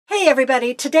Hey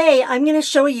everybody, today I'm going to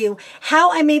show you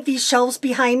how I made these shelves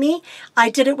behind me. I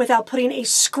did it without putting a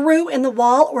screw in the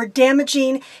wall or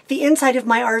damaging the inside of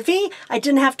my RV. I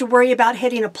didn't have to worry about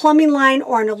hitting a plumbing line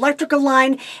or an electrical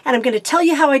line, and I'm going to tell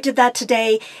you how I did that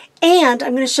today, and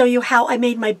I'm going to show you how I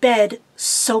made my bed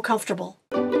so comfortable.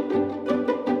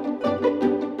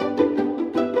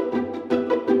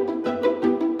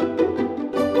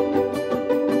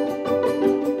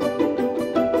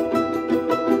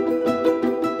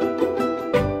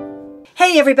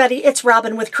 Hey everybody, it's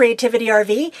Robin with Creativity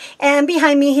RV, and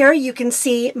behind me here you can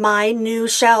see my new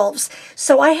shelves.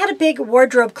 So I had a big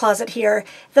wardrobe closet here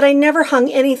that I never hung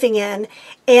anything in,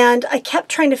 and I kept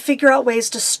trying to figure out ways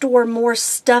to store more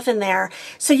stuff in there.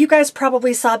 So you guys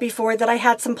probably saw before that I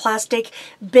had some plastic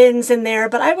bins in there,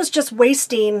 but I was just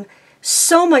wasting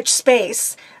so much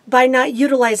space by not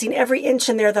utilizing every inch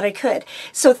in there that I could.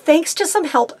 So thanks to some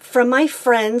help from my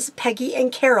friends Peggy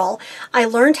and Carol, I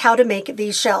learned how to make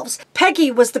these shelves.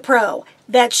 Peggy was the pro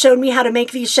that showed me how to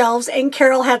make these shelves, and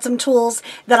Carol had some tools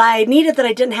that I needed that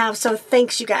I didn't have, so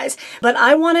thanks you guys. But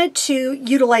I wanted to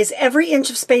utilize every inch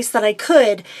of space that I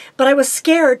could, but I was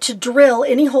scared to drill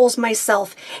any holes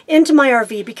myself into my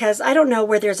RV because I don't know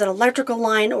where there's an electrical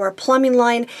line or a plumbing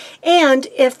line, and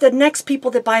if the next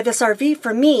people that buy this RV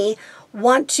from me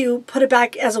want to put it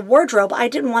back as a wardrobe, I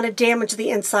didn't want to damage the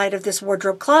inside of this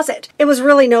wardrobe closet. It was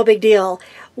really no big deal.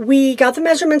 We got the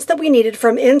measurements that we needed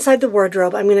from inside the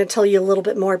wardrobe. I'm going to tell you a little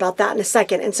bit more about that in a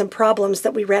second and some problems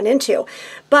that we ran into.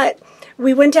 But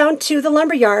we went down to the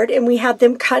lumber yard and we had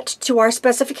them cut to our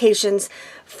specifications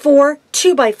for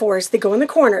 2x4s that go in the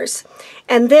corners.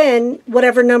 And then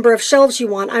whatever number of shelves you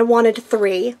want, I wanted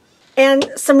 3.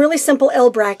 And some really simple L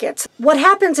brackets. What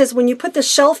happens is when you put the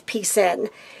shelf piece in,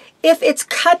 if it's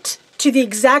cut to the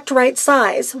exact right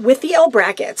size with the L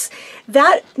brackets,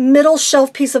 that middle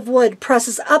shelf piece of wood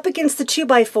presses up against the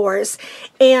 2x4s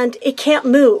and it can't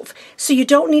move. So you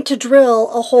don't need to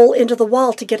drill a hole into the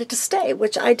wall to get it to stay,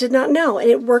 which I did not know, and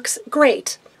it works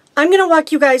great. I'm going to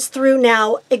walk you guys through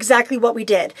now exactly what we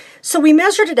did. So we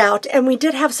measured it out, and we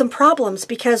did have some problems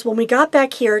because when we got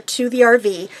back here to the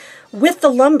RV with the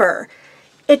lumber,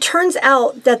 it turns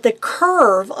out that the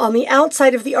curve on the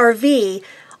outside of the RV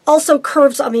also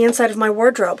curves on the inside of my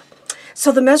wardrobe.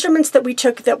 So the measurements that we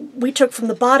took from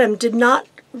the bottom did not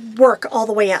work all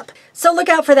the way up. So look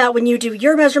out for that when you do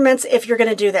your measurements if you're going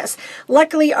to do this.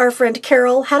 Luckily, our friend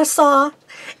Carol had a saw,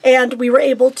 and we were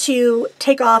able to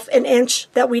take off an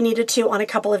inch that we needed to on a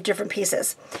couple of different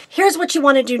pieces. Here's what you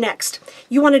want to do next.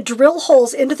 You want to drill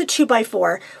holes into the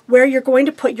 2x4 where you're going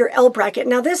to put your L bracket.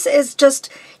 Now this is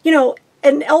just,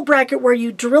 an L bracket where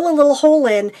you drill a little hole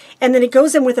in and then it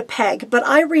goes in with a peg, but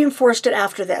I reinforced it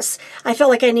after this. I felt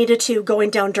like I needed to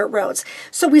going down dirt roads.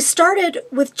 So we started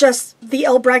with just the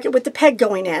L bracket with the peg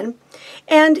going in,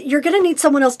 and you're going to need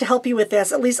someone else to help you with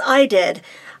this, at least I did,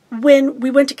 when we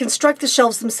went to construct the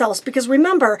shelves themselves, because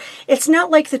remember, it's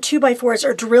not like the 2x4s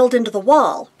are drilled into the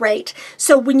wall, right?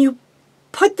 So when you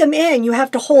put them in, you have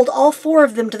to hold all 4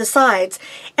 of them to the sides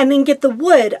and then get the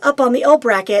wood up on the L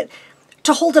bracket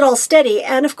to hold it all steady,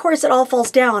 and of course it all falls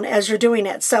down as you're doing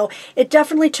it. So it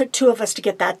definitely took 2 of us to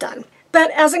get that done. But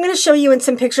as I'm going to show you in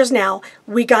some pictures now,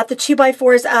 we got the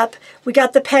 2x4s up, we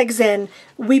got the pegs in,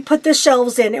 we put the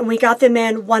shelves in, and we got them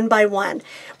in one by one.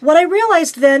 What I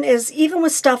realized then is even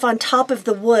with stuff on top of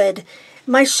the wood,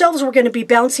 my shelves were going to be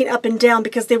bouncing up and down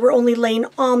because they were only laying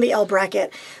on the L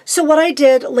bracket. So what I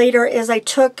did later is I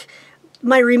took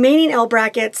my remaining L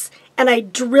brackets and I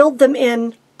drilled them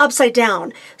in upside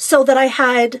down so that I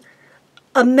had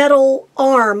a metal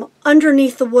arm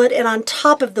underneath the wood and on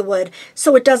top of the wood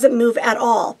so it doesn't move at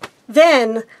all.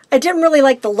 Then I didn't really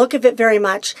like the look of it very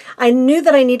much. I knew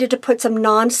that I needed to put some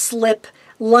non-slip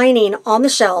lining on the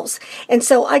shelves, and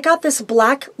so I got this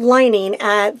black lining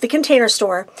at the Container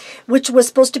Store, which was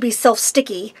supposed to be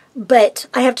self-sticky, but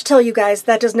I have to tell you guys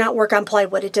that does not work on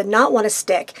plywood. It did not want to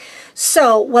stick.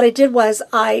 So what I did was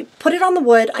I put it on the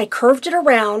wood, I curved it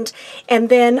around, and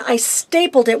then I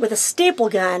stapled it with a staple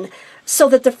gun so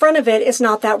that the front of it is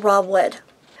not that raw wood.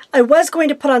 I was going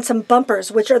to put on some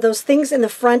bumpers, which are those things in the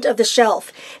front of the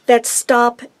shelf that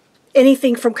stop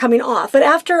anything from coming off. But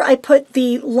after I put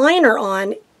the liner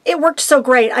on, it worked so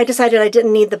great, I decided I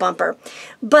didn't need the bumper.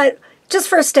 But just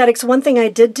for aesthetics, one thing I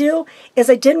did do is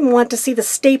I didn't want to see the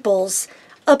staples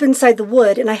up inside the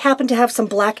wood, and I happened to have some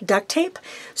black duct tape.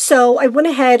 So I went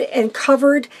ahead and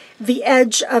covered the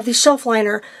edge of the shelf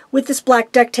liner with this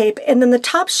black duct tape, and then the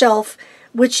top shelf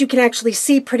which you can actually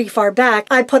see pretty far back.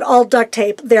 I put all duct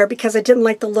tape there because I didn't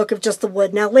like the look of just the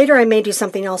wood. Now later I may do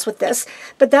something else with this,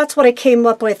 but that's what I came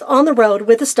up with on the road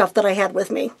with the stuff that I had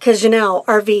with me. Because you know,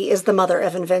 RV is the mother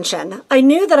of invention. I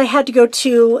knew that I had to go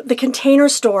to the container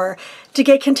store to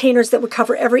get containers that would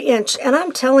cover every inch, and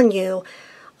I'm telling you,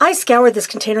 I scoured this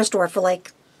container store for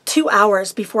like 2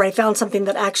 hours before I found something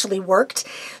that actually worked.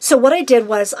 So what I did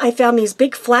was I found these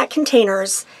big flat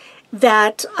containers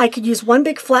that I could use one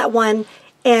big flat one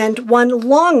and one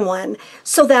long one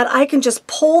so that I can just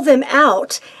pull them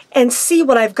out and see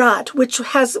what I've got, which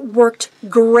has worked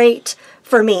great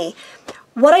for me.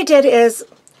 What I did is,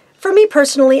 for me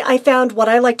personally, I found what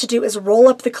I like to do is roll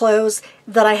up the clothes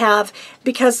that I have,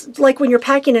 because like when you're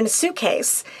packing in a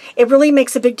suitcase, it really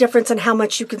makes a big difference in how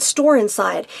much you can store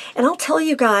inside. And I'll tell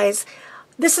you guys,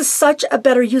 this is such a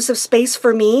better use of space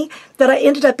for me that I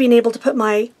ended up being able to put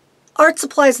my art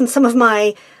supplies and some of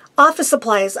my office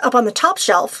supplies up on the top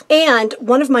shelf, and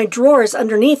one of my drawers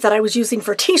underneath that I was using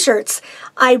for t-shirts,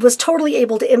 I was totally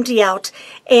able to empty out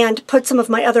and put some of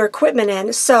my other equipment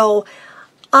in. So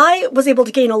I was able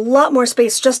to gain a lot more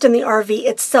space just in the RV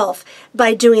itself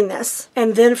by doing this.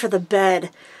 And then for the bed.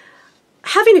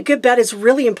 Having a good bed is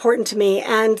really important to me,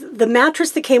 and the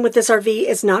mattress that came with this RV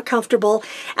is not comfortable.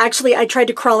 Actually, I tried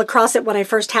to crawl across it when I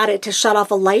first had it to shut off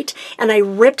a light, and I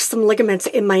ripped some ligaments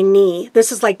in my knee.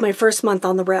 This is like my first month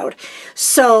on the road.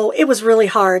 So it was really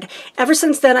hard. Ever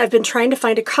since then, I've been trying to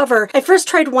find a cover. I first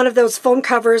tried one of those foam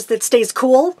covers that stays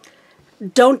cool.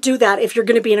 Don't do that if you're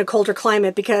going to be in a colder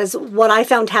climate, because what I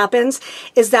found happens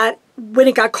is that when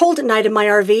it got cold at night in my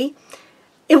RV,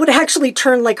 it would actually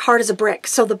turn like hard as a brick.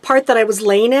 So the part that I was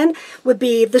laying in would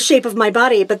be the shape of my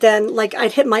body, but then like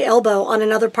I'd hit my elbow on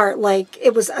another part like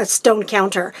it was a stone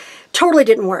counter. Totally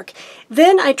didn't work.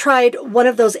 Then I tried one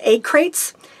of those egg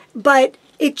crates, but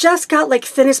it just got like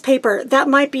thin as paper. That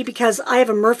might be because I have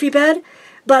a Murphy bed,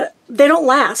 but they don't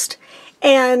last.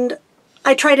 And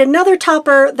I tried another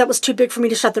topper that was too big for me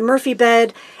to shut the Murphy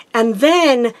bed, and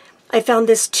then I found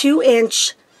this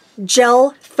 2-inch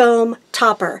gel foam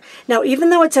topper. Now, even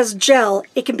though it says gel,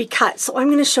 it can be cut, so I'm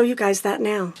going to show you guys that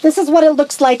now. This is what it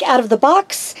looks like out of the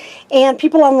box, and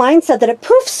people online said that it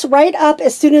poofs right up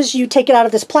as soon as you take it out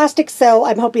of this plastic, so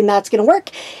I'm hoping that's going to work.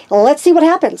 Let's see what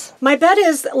happens. My bed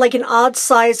is like an odd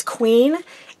size queen,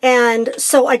 and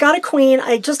so I got a queen.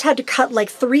 I just had to cut like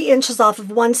 3 inches off of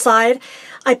one side.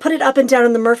 I put it up and down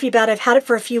in the Murphy bed. I've had it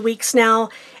for a few weeks now,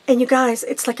 and you guys,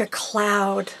 it's like a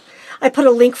cloud. I put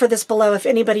a link for this below if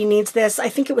anybody needs this. I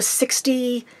think it was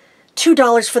 $62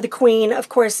 for the queen. Of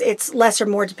course, it's less or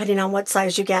more depending on what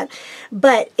size you get.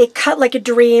 But it cut like a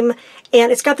dream,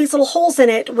 and it's got these little holes in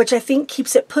it, which I think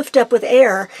keeps it puffed up with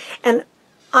air. And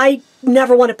I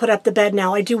never want to put up the bed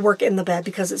now. I do work in the bed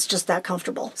because it's just that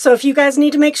comfortable. So if you guys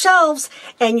need to make shelves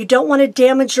and you don't want to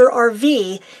damage your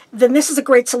RV, then this is a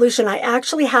great solution. I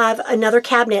actually have another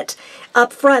cabinet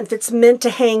up front that's meant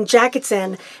to hang jackets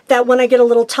in, that when I get a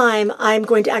little time, I'm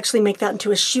going to actually make that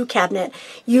into a shoe cabinet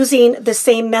using the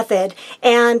same method.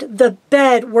 And the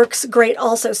bed works great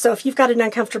also. So if you've got an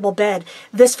uncomfortable bed,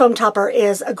 this foam topper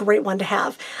is a great one to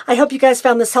have. I hope you guys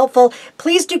found this helpful.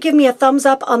 Please do give me a thumbs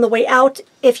up on the way out.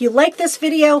 If you like this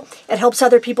video, it helps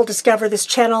other people discover this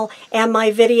channel and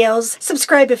my videos.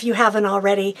 Subscribe if you haven't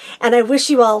already. And I wish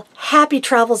you all happy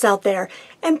travels out there,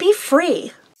 and be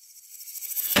free.